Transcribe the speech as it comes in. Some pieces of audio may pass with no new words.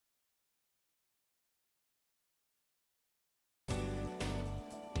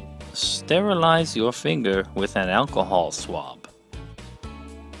Sterilize your finger with an alcohol swab.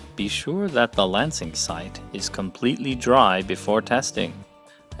 Be sure that the lancing site is completely dry before testing,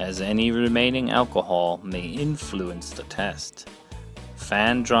 as any remaining alcohol may influence the test.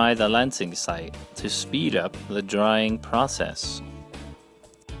 Fan dry the lancing site to speed up the drying process.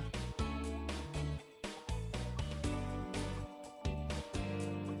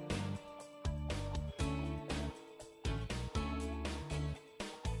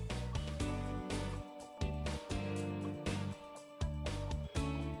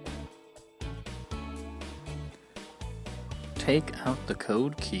 Take out the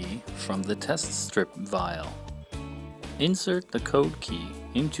code key from the test strip vial. Insert the code key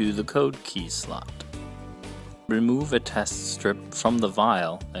into the code key slot. Remove a test strip from the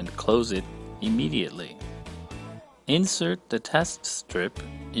vial and close it immediately. Insert the test strip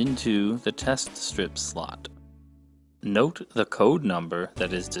into the test strip slot. Note the code number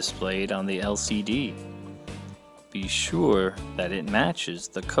that is displayed on the LCD. Be sure that it matches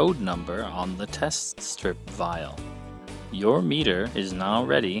the code number on the test strip vial. Your meter is now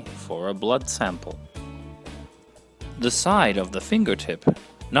ready for a blood sample. The side of the fingertip,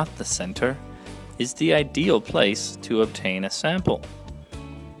 not the center, is the ideal place to obtain a sample.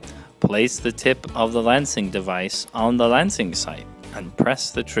 Place the tip of the lancing device on the lancing site and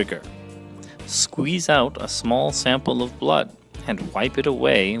press the trigger. Squeeze out a small sample of blood and wipe it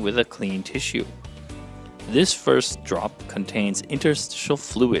away with a clean tissue. This first drop contains interstitial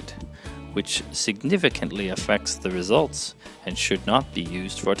fluid, which significantly affects the results and should not be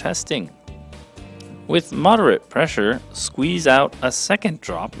used for testing. With moderate pressure, squeeze out a second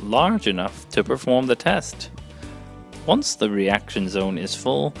drop large enough to perform the test. Once the reaction zone is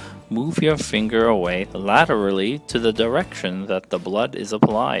full, move your finger away laterally to the direction that the blood is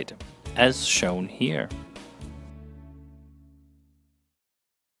applied, as shown here.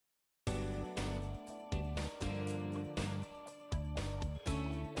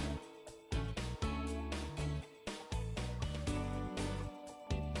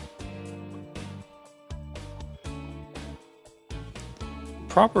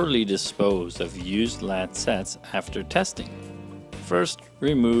 Properly dispose of used lancets after testing. First,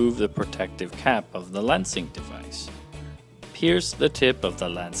 remove the protective cap of the lancing device. Pierce the tip of the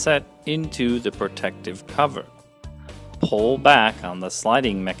lancet into the protective cover. Pull back on the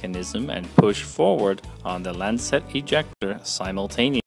sliding mechanism and push forward on the lancet ejector simultaneously.